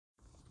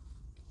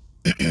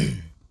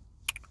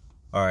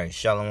All right,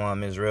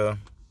 Shalom Israel.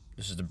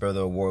 This is the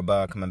brother of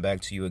Warba coming back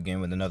to you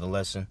again with another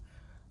lesson.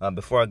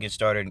 Before I get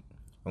started,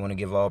 I want to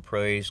give all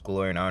praise,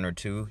 glory, and honor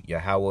to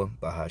Yahweh,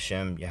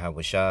 Bahashem,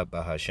 Yahweh Shah,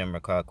 Bahashem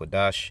Rakak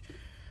Wadash.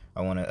 I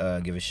want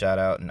to give a shout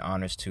out and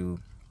honors to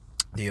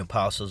the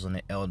apostles and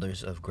the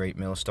elders of Great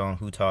Millstone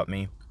who taught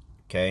me.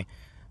 Okay,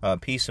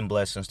 peace and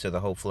blessings to the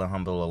hopeful and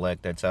humble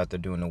elect that's out there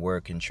doing the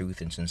work in truth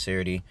and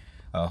sincerity,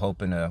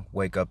 hoping to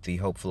wake up the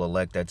hopeful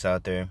elect that's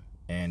out there.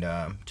 And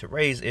to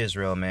raise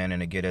Israel, man,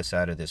 and to get us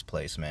out of this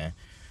place, man,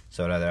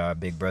 so that our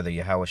big brother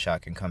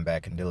Yahushua can come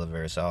back and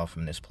deliver us all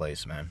from this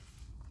place, man.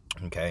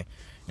 Okay,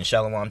 and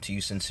shalom to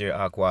you, sincere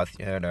Akwath,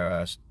 that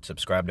are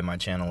subscribed to my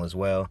channel as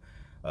well.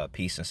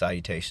 Peace and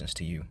salutations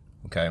to you.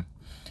 Okay,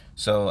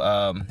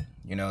 so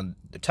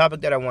the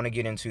topic that I want to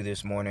get into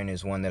this morning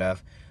is one that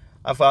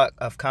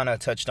I've kind of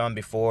touched on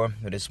before,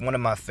 but it's one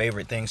of my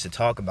favorite things to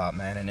talk about,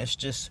 man, and it's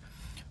just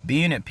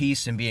being at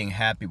peace and being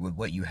happy with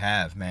what you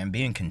have, man.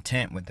 Being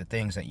content with the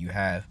things that you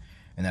have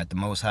and that the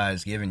Most High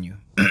has given you.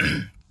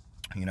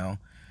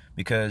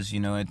 Because,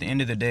 at the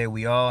end of the day,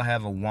 we all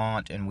have a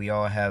want and we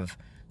all have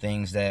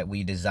things that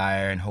we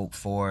desire and hope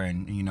for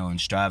and,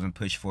 and strive and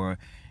push for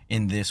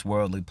in this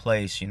worldly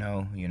place,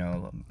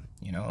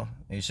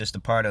 it's just a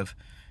part of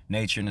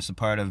nature, and it's a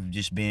part of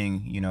just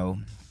being,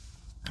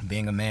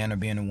 being a man or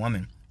being a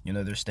woman.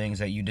 There's things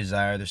that you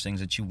desire, there's things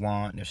that you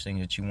want, there's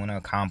things that you want to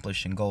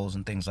accomplish and goals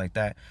and things like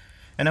that.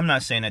 And I'm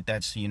not saying that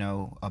that's,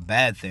 a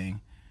bad thing,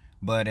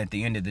 but at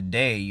the end of the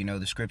day,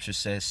 the scripture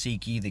says,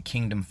 seek ye the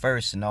kingdom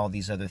first, and all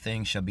these other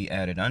things shall be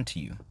added unto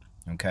you.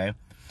 Okay?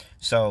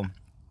 So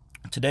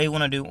today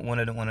what I want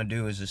to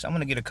do is just, I'm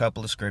going to get a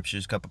couple of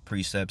scriptures, a couple of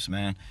precepts,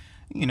 man,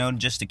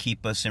 just to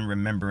keep us in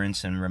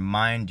remembrance and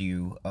remind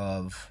you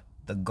of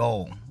the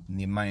goal,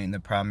 the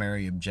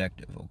primary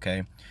objective,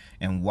 okay?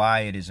 And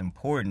why it is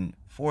important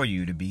for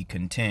you to be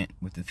content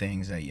with the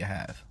things that you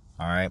have.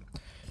 All right.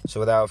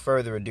 So without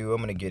further ado, I'm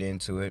going to get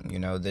into it.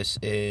 This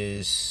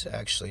is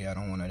actually, I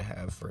don't want to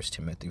have 1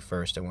 Timothy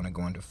first. I want to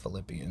go into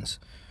Philippians,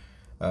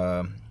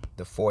 the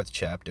 4th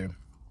chapter.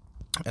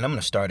 And I'm going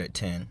to start at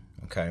 10.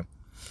 Okay.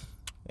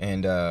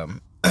 And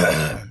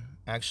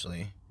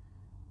actually,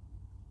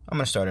 I'm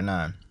going to start at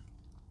 9.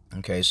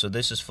 Okay. So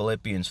this is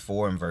Philippians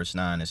 4 and verse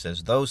 9. It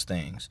says, those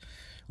things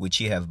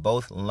which ye have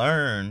both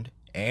learned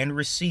and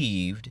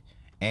received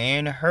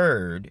and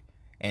heard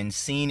and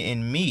seen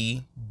in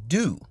me,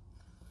 do,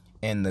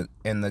 and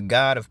the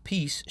God of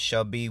peace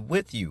shall be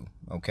with you.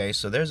 Okay,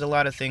 so there's a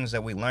lot of things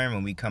that we learn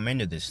when we come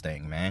into this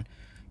thing, man.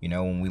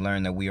 When we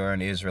learn that we are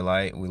an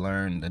Israelite, we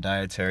learn the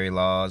dietary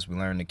laws, we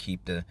learn to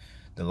keep the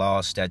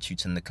laws,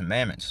 statutes, and the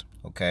commandments.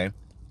 Okay,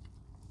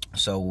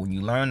 so when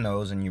you learn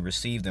those and you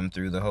receive them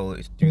through the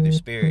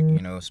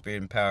Spirit,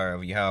 Spirit and power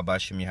of Yahweh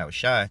Bashem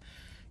Yahushai,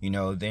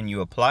 then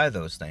you apply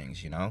those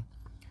things.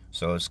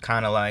 So it's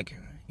kind of like,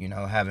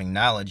 having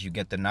knowledge. You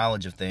get the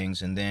knowledge of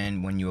things, and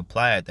then when you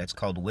apply it, that's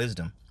called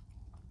wisdom.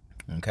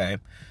 Okay?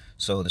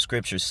 So the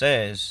scripture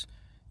says,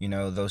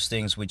 those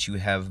things which you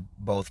have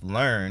both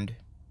learned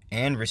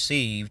and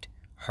received,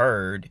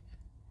 heard,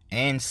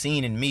 and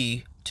seen in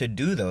me, to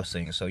do those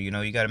things. So,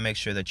 you got to make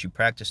sure that you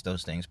practice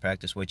those things.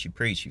 Practice what you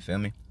preach, you feel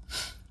me?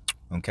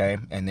 Okay?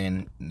 And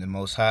then the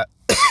Most High,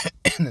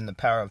 and then the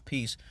power of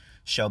peace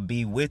shall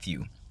be with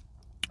you.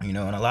 And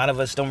a lot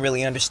of us don't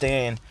really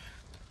understand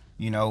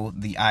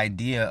the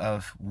idea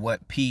of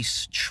what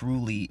peace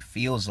truly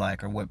feels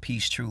like, or what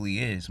peace truly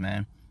is,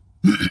 man.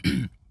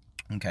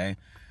 Okay.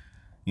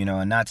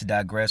 And not to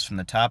digress from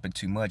the topic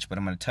too much, but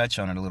I'm going to touch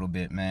on it a little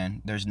bit,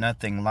 man. There's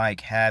nothing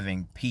like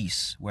having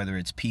peace, whether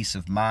it's peace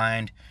of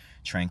mind,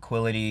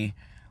 tranquility,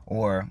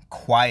 or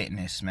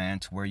quietness, man,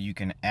 to where you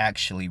can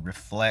actually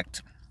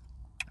reflect,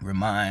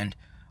 remind,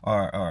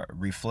 or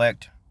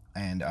reflect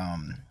and,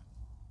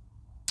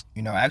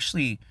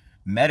 actually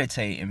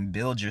meditate and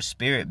build your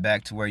spirit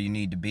back to where you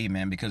need to be,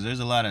 man, because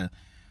there's a lot of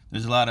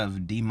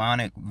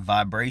demonic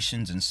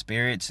vibrations and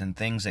spirits and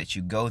things that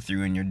you go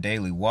through in your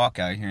daily walk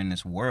out here in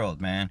this world,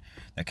 man,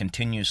 that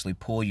continuously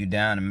pull you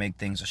down and make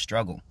things a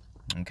struggle.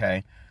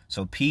 Okay,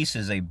 so peace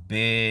is a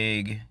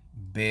big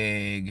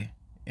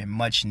and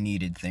much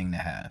needed thing to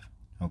have.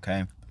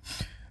 Okay,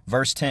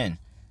 verse 10.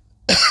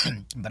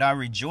 But I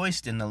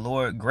rejoiced in the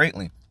Lord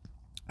greatly,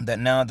 that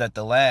now that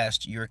the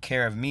last your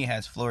care of me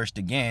has flourished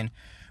again,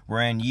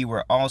 wherein ye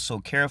were also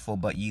careful,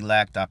 but ye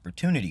lacked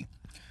opportunity.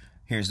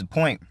 Here's the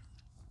point.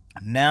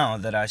 Now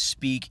that I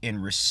speak in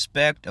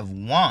respect of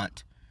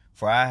want,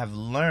 for I have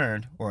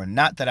learned, or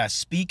not that I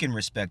speak in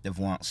respect of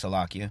want,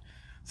 Salakia,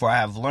 for I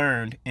have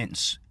learned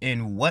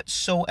in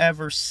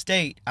whatsoever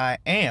state I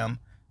am,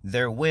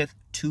 therewith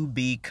to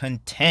be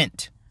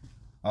content.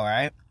 All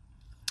right?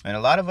 And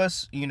a lot of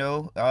us,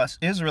 us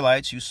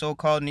Israelites, you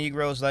so-called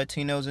Negroes,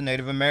 Latinos, and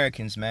Native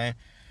Americans, man,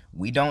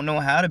 we don't know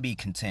how to be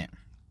content.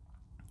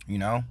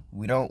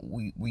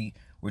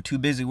 We're too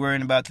busy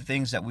worrying about the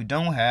things that we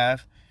don't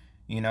have,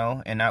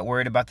 and not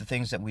worried about the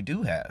things that we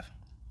do have.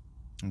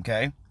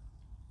 Okay?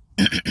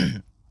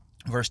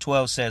 Verse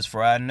 12 says,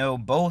 for I know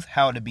both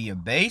how to be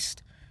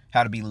abased,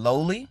 how to be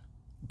lowly,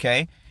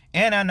 okay,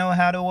 And I know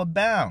how to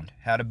abound,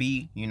 how to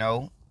be,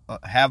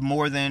 have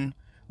more than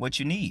what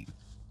you need.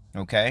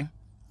 Okay?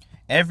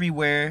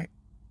 Everywhere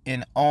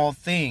in all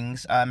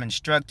things, I'm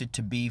instructed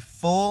to be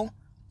full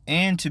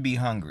and to be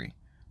hungry,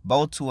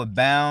 both to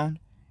abound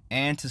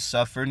and to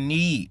suffer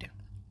need.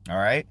 All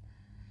right?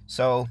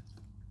 So,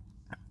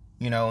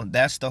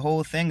 that's the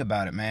whole thing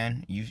about it,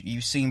 man.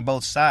 You've seen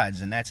both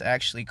sides, and that's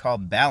actually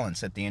called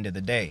balance at the end of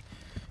the day,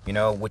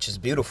 which is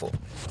beautiful.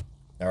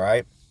 All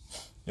right?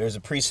 There's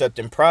a precept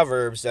in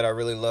Proverbs that I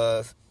really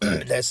love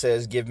that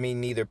says, give me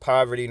neither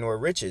poverty nor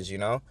riches,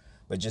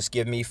 but just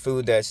give me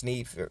food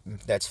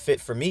that's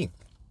fit for me.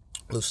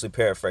 Loosely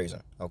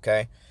paraphrasing,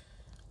 okay?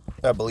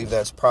 I believe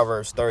that's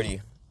Proverbs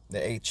 30, the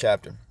 8th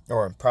chapter,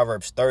 or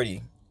Proverbs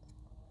 30,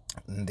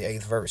 the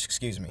 8th verse,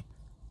 excuse me,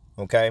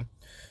 okay?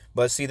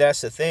 But see,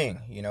 that's the thing,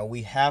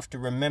 we have to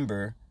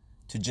remember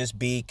to just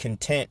be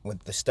content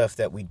with the stuff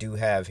that we do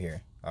have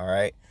here, all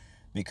right?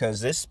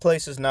 Because this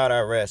place is not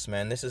our rest,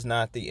 man. This is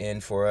not the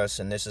end for us,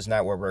 and this is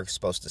not where we're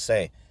supposed to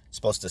stay.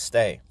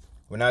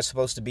 We're not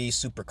supposed to be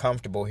super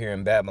comfortable here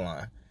in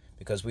Babylon,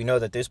 because we know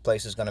that this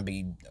place is going to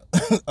be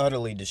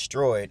utterly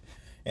destroyed,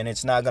 and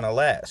it's not going to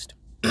last.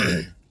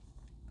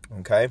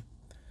 Okay?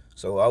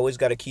 So always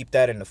got to keep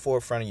that in the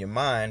forefront of your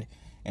mind,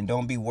 and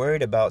don't be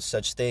worried about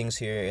such things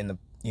here in the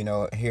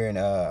here in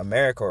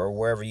America, or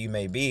wherever you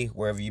may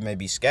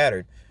be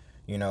scattered.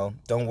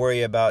 Don't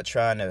worry about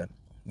trying to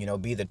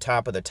be the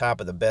top of the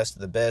best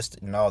of the best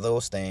and all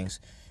those things,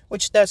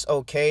 which that's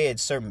okay at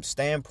certain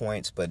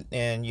standpoints, but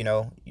then you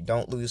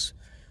don't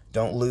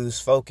lose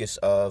focus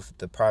of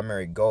the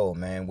primary goal,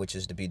 man, which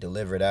is to be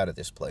delivered out of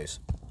this place.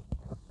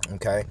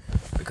 Okay?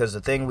 Because the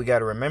thing we got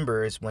to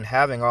remember is, when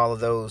having all of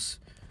those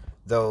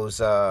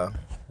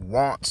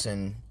wants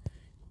and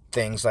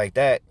things like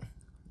that,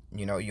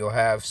 you'll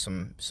have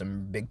some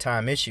big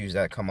time issues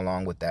that come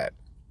along with that.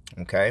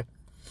 Okay?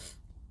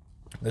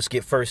 Let's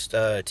get first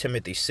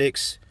Timothy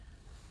 6,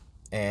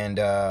 and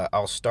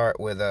I'll start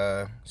with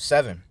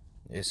 7.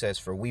 It says,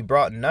 for we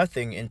brought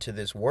nothing into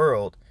this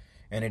world,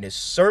 and it is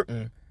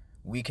certain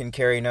we can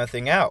carry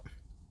nothing out.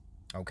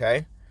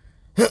 Okay?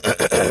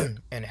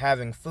 And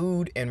having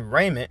food and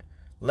raiment,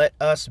 let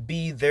us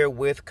be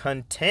therewith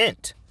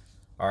content.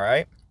 All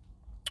right?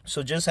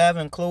 So just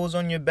having clothes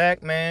on your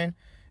back, man,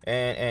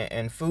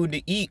 and food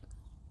to eat,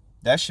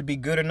 that should be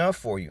good enough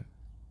for you.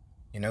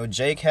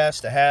 Jake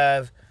has to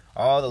have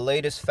all the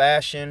latest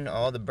fashion,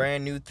 all the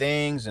brand new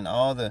things, and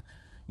all the,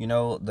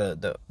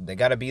 they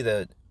got to be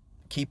the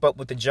keep up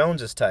with the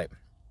Joneses type,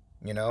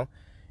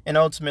 And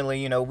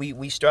ultimately,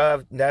 we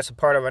strive, that's a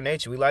part of our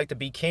nature. We like to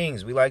be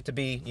kings. We like to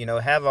be,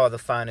 have all the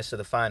finest of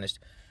the finest.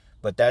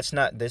 But this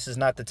is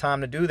not the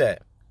time to do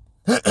that.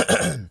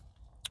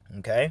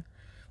 Okay?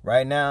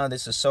 Right now,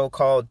 this is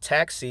so-called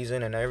tax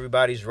season, and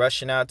everybody's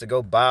rushing out to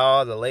go buy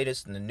all the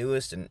latest and the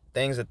newest and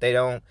things that they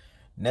don't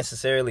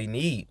necessarily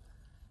need,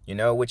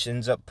 which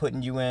ends up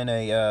putting you in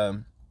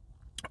a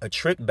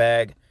trick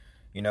bag,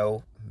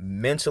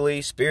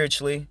 mentally,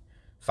 spiritually,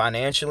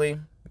 financially.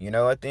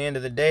 At the end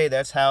of the day,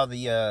 that's how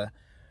the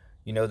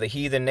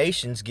heathen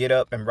nations get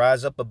up and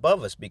rise up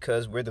above us,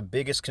 because we're the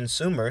biggest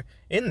consumer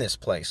in this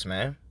place,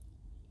 man.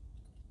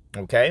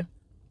 Okay?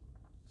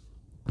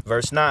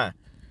 Verse 9.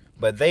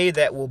 But they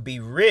that will be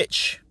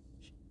rich,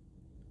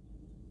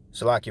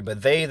 Salakia,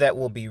 but they that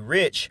will be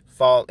rich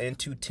fall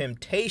into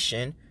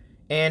temptation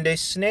and a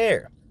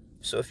snare.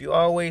 So if you're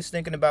always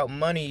thinking about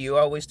money, you're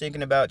always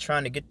thinking about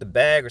trying to get the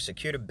bag or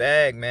secure the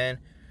bag, man,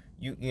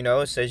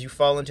 it says you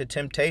fall into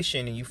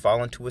temptation and you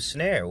fall into a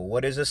snare. Well,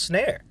 what is a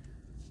snare?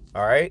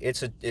 All right,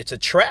 it's a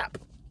trap.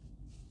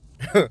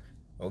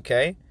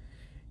 Okay?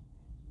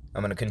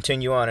 I'm going to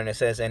continue on, and it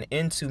says, and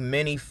into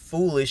many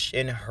foolish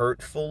and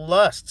hurtful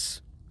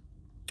lusts,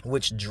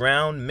 which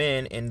drown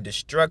men in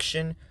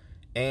destruction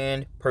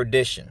and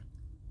perdition.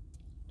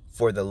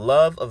 For the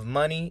love of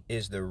money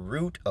is the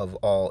root of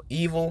all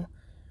evil,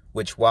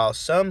 which while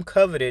some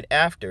coveted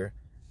after,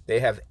 they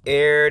have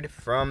erred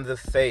from the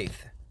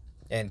faith,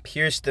 and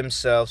pierced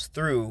themselves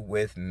through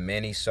with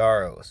many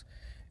sorrows.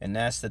 And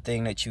that's the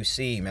thing that you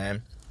see,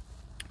 man.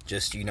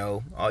 Just,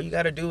 all you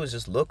got to do is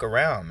just look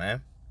around,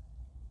 man.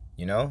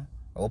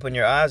 Open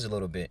your eyes a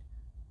little bit.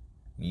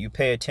 You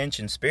pay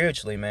attention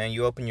spiritually, man.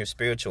 You open your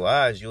spiritual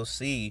eyes, you'll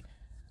see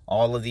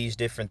all of these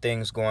different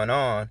things going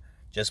on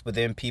just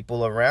within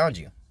people around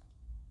you.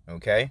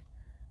 Okay?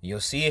 You'll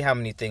see how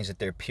many things that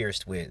they're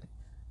pierced with.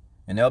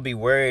 And they'll be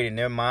worried in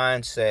their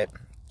mindset.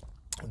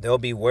 They'll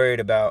be worried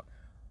about,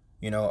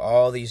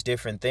 all these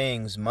different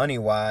things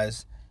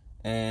money-wise.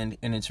 And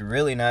it's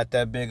really not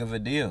that big of a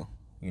deal.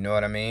 You know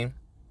what I mean?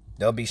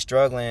 They'll be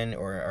struggling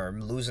or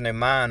losing their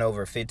mind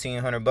over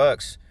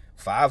 $1,500,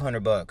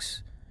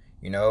 $500.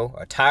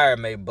 A tire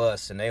may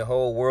bust and their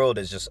whole world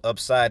is just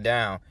upside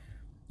down,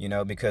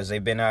 because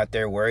they've been out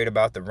there worried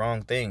about the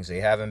wrong things.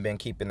 They haven't been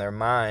keeping their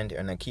mind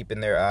and they're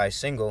keeping their eyes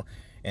single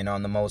and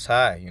on the Most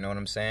High. You know what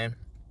I'm saying?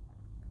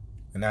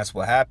 And that's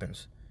what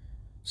happens.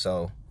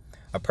 So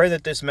I pray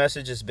that this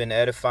message has been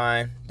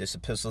edifying. This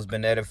epistle has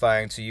been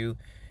edifying to you.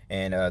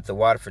 And the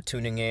water for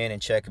tuning in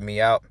and checking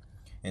me out.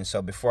 And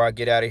so before I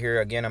get out of here,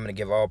 again, I'm going to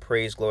give all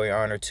praise, glory,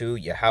 honor to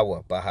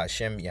Yahweh,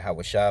 Bahashem,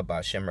 Yahweh Shah,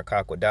 Bahashem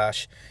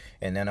Rakakwadash.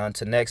 And then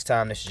until next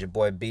time, this is your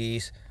boy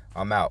Bees.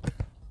 I'm out.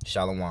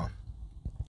 Shalom.